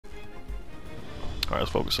Alright,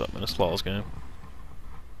 let's focus up, man. It's a flawless game.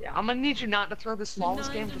 Yeah, I'm gonna need you not to throw this flawless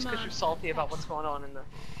game just because you're salty about what's going on in the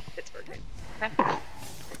Pittsburgh game.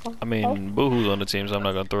 Okay? I mean, Boohoo's on the team, so I'm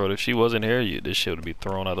not gonna throw it. If she wasn't here, this shit would be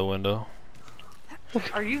thrown out the window.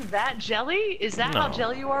 Are you that jelly? Is that how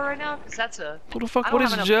jelly you are right now? Because that's a... Who the fuck? I don't What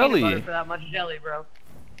have is enough peanut jelly? butter for that much jelly, bro.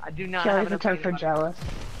 I do not have Jelly's a enough term peanut for butter. jealous.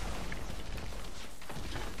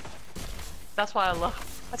 That's why I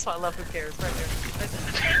love. That's why I love Who Cares right there.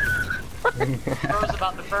 Bro's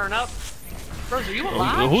about to burn up. Bros, are you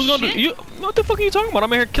alive? Who's gonna do? You, what the fuck are you talking about?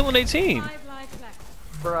 I'm in here killing 18.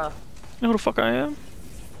 Bruh. You know who the fuck I am?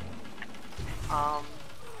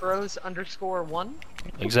 Bros_1.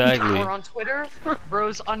 Exactly. Or on Twitter,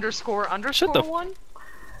 bros__1. Shut the What?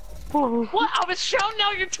 I was shouting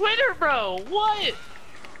out your Twitter, bro. What?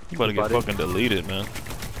 You better get fucking deleted, man.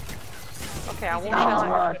 Okay, I won't shout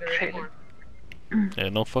out your Twitter anymore. Yeah,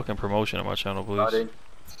 no fucking promotion on my channel, please.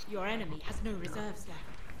 Your enemy has no reserves left.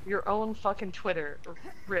 Your own fucking Twitter.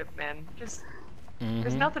 Rip, man. Just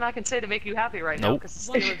there's nothing I can say to make you happy right now because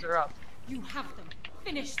the Steelers are up. You have them.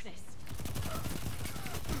 Finish this.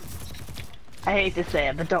 I hate to say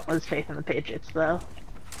it, but don't lose faith in the Patriots, though.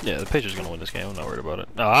 Yeah, the Patriots are gonna win this game. I'm not worried about it.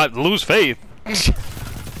 No, I lose faith.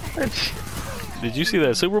 Did you see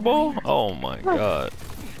that Super Bowl? Oh my god.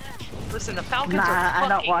 Listen, the Falcons are fucking I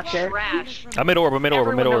don't watch trash. I made orb. I made orb.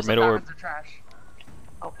 I made orb. The Falcons are trash.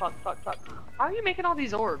 Oh fuck. How are you making all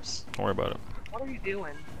these orbs? Don't worry about it. What are you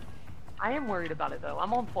doing? I am worried about it though.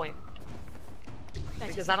 I'm on point.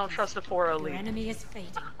 Because I don't trust a 4-0 lead. Your enemy is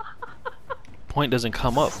fading. Point doesn't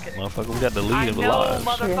come up, motherfucker. We got the lead of the lives.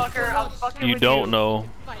 Motherfucker. I'm fucking You with don't you. know.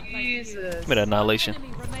 Jesus. Give me that annihilation.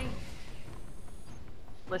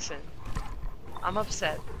 Listen, I'm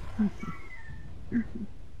upset.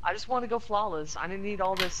 I just want to go flawless. I didn't need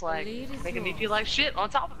all this like making me feel like shit on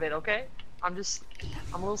top of it, okay? I'm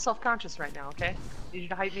a little self-conscious right now, okay? Need you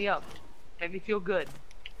to hype me up. Make me feel good.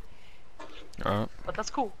 Alright. But that's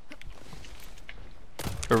cool.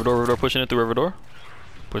 River door, pushing it through river door.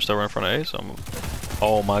 Push that right in front of A, so I'm...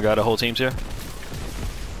 Oh my god, the whole team's here.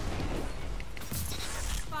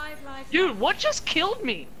 Dude, what just killed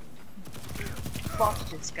me? Fuck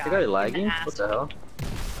this guy. You got lagging? What the hell?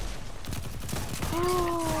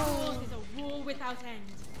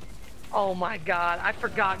 Oh my god, I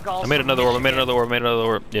forgot golf. I made another orb, I made another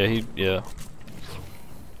orb. Yeah, yeah.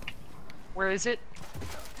 Where is it?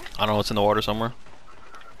 I don't know, it's in the water somewhere.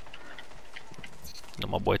 And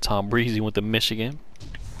my boy Tom Breezy went to Michigan.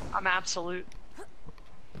 I'm absolute.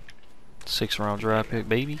 6th round draft pick,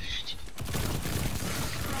 baby.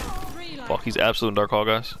 Fuck, he's absolute dark hall,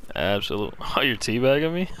 guys. Absolute. Oh, you're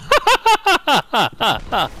teabagging me?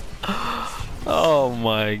 Oh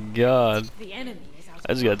my god.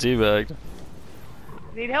 I just got teabagged.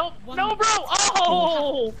 Need help? No, bro!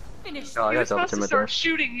 Oh! I got supposed to start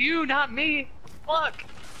shooting you, not me. Fuck.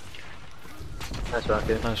 Nice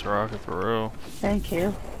rocket. Nice rocket for real. Thank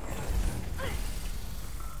you.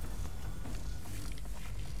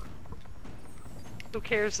 Who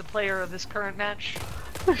cares the player of this current match?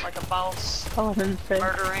 Like a boss.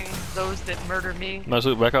 Murdering those that murder me. Nice,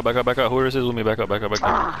 back up. Whoever this is with me, back up. I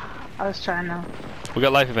was trying to. We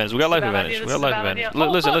got life advantage. We got life advantage.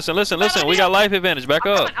 Listen. We got life advantage. Back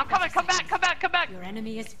up. I'm coming. Come back. Your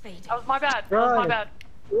enemy is fading. That was my bad.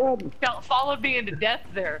 Followed me into death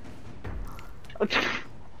there. I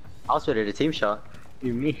was ready to team shot.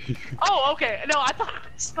 You me? Oh, okay. No, I thought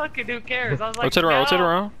it was fucking Who Cares. I was like, rotate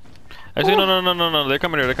around. Actually, no. They're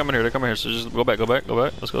coming here. So just go back.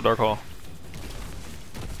 Let's go dark hall.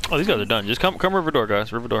 Oh, these guys are done. Just come river door,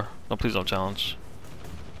 guys. River door. No, please don't challenge.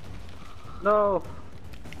 No.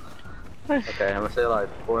 Okay, I'm gonna say like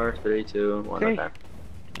 4, 3, 2, 1. Okay.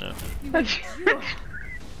 Yeah. These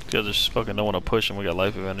guys just fucking don't want to push, and we got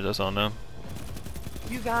life advantage. That's on them.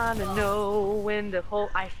 You gotta know when to hold.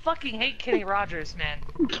 I fucking hate Kenny Rogers, man.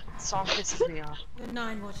 That song pisses me off.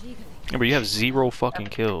 Yeah, but you have 0 fucking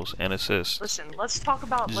kills and assists. Listen, let's talk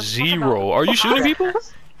about 0. Are you shooting people?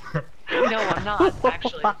 No, I'm not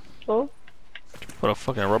actually. Put a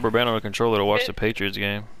fucking rubber band on the controller to watch the Patriots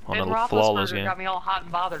game on a flawless game. Got me all hot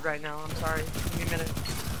and bothered right now. I'm sorry. Give me a minute.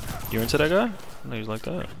 You into that guy? No, he's like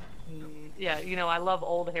that. Yeah, you know I love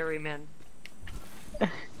old hairy men.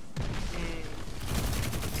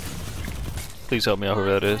 Please help me out,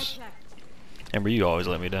 whoever that is. Amber, you always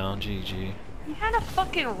let me down. GG. He had a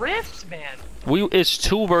fucking rift, man. It's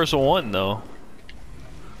 2 versus 1 though.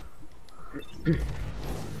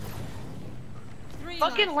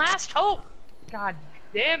 Fucking last hope. God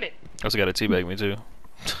damn it. Also got a teabag me too.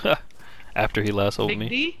 After he last hoped me. Big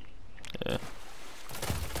D? Yeah.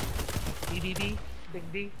 DDD?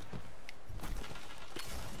 Big D?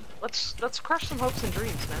 Let's crush some hopes and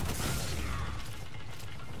dreams, man.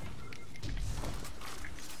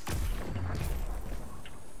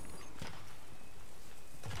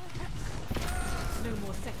 No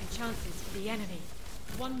more second chances for the enemy.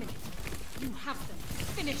 1 minute. You have them.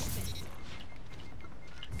 Finish this.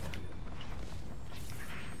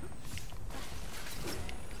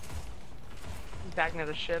 Back near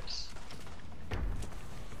the ships.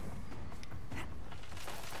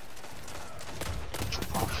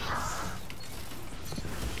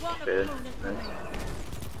 One Good. opponent Nice.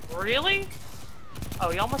 remains. Really? Oh,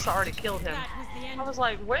 he almost already killed him. That was the end. I was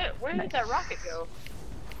like, where did that rocket go?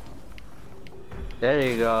 There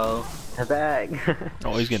you go. Tbag.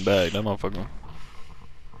 Oh, he's getting bagged. That motherfucker.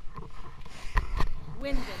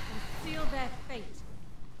 Win this and seal their fate.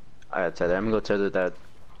 Alright, Ted, I'm gonna go tether that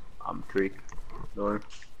creek door.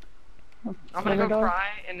 I'm gonna go cry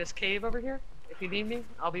in this cave over here. If you need me,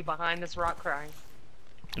 I'll be behind this rock crying.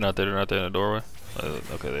 They're not there. They're not there in the doorway.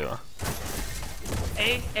 Okay, they are.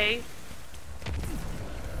 A.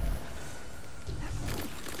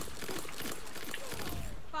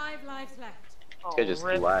 5 lives left. Oh, He just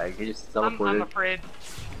rip. lag. He just I'm teleported. afraid.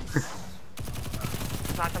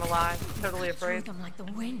 Not gonna lie, totally Throw afraid. them like the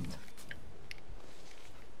wind.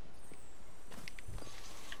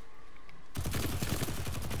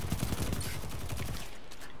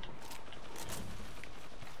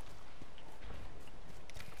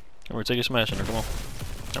 We're taking smashing her. Come on.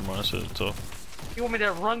 Never mind. That's it. So You want me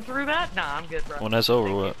to run through that? Nah, I'm good, bro. when that's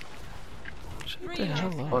over, what? Shut 3 the hell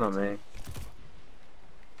lives up. Hold on, man.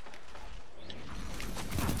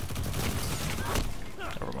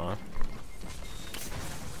 Never mind.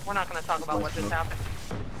 We're not gonna talk about what just happened.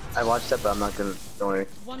 I watched that, but I'm not gonna. Don't worry.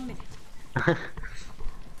 1 minute.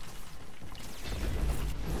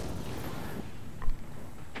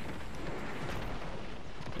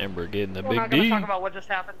 Ember getting the We're big not gonna D. talk about what just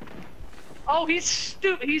happened. Oh, he's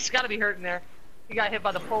stupid. He's gotta be hurt in there. He got hit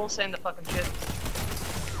by the pulse and the fucking shit.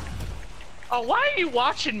 Oh, why are you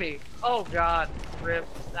watching me? Oh god, rip.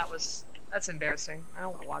 That's embarrassing. I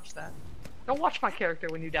don't wanna watch that. Don't watch my character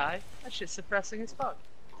when you die. That shit's depressing as fuck.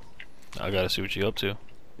 I gotta see what you up to.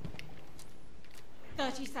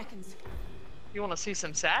 30 seconds. You wanna see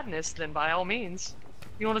some sadness, then by all means.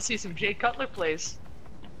 You wanna see some Jay Cutler plays.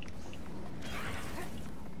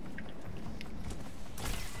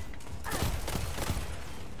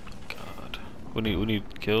 God. We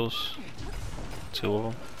need kills. 2 of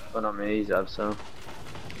them. Hold on, man. He's up, so.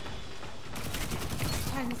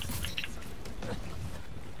 10 seconds.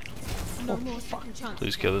 No more second chances.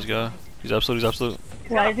 Please kill this guy. He's absolute. He's absolute.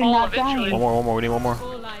 He's Why gotta is he fall not eventually. dying? One more. We need one more.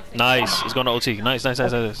 4 lives left. Nice. It's going to OT. Nice. Perfect.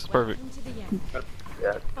 Welcome to the end.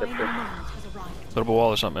 Yeah, Final that's moment has arrived. Put up a wall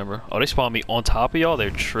or something, Ember. Oh, they spawned me on top of y'all? They're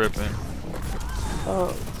tripping.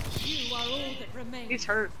 Oh, You are all that remains. He's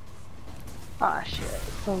hurt. ah, shit.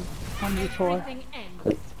 So, 1v4. Everything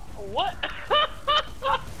ends. What?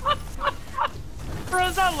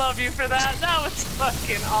 Rose, I love you for that. That was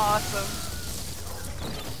fucking awesome.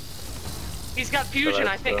 He's got fusion,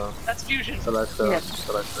 I think. That's fusion. So let's go. Yep.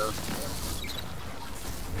 So let's go.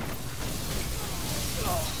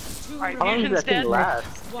 Alright, How long does fusion's that thing dead.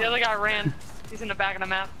 last? The other guy ran. He's in the back of the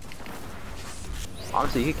map.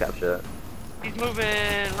 Honestly, you can capture that. He's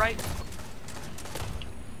moving right.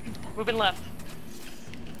 Moving left.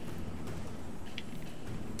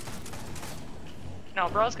 No,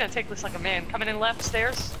 bro's gonna take this like a man. Coming in left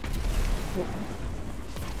stairs.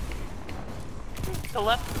 To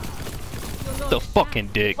left. The fucking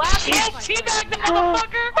dick. Last hit! Tbag the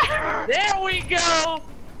motherfucker! There we go!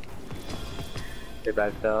 Get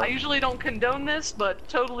back down. I usually don't condone this, but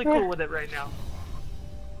totally cool with it right now.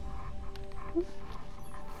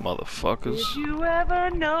 Motherfuckers. Did you ever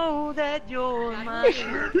know that you're my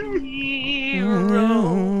hero?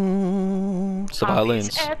 It's the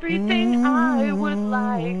violins. Everything I would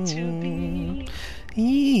like to be.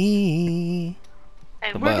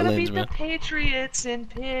 And The we're gonna violins, beat man. the Patriots in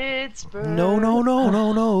Pittsburgh. No.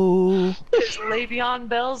 Cause Le'Veon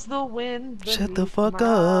Bell's the wind. Shut the beneath fuck my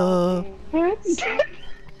up. wings.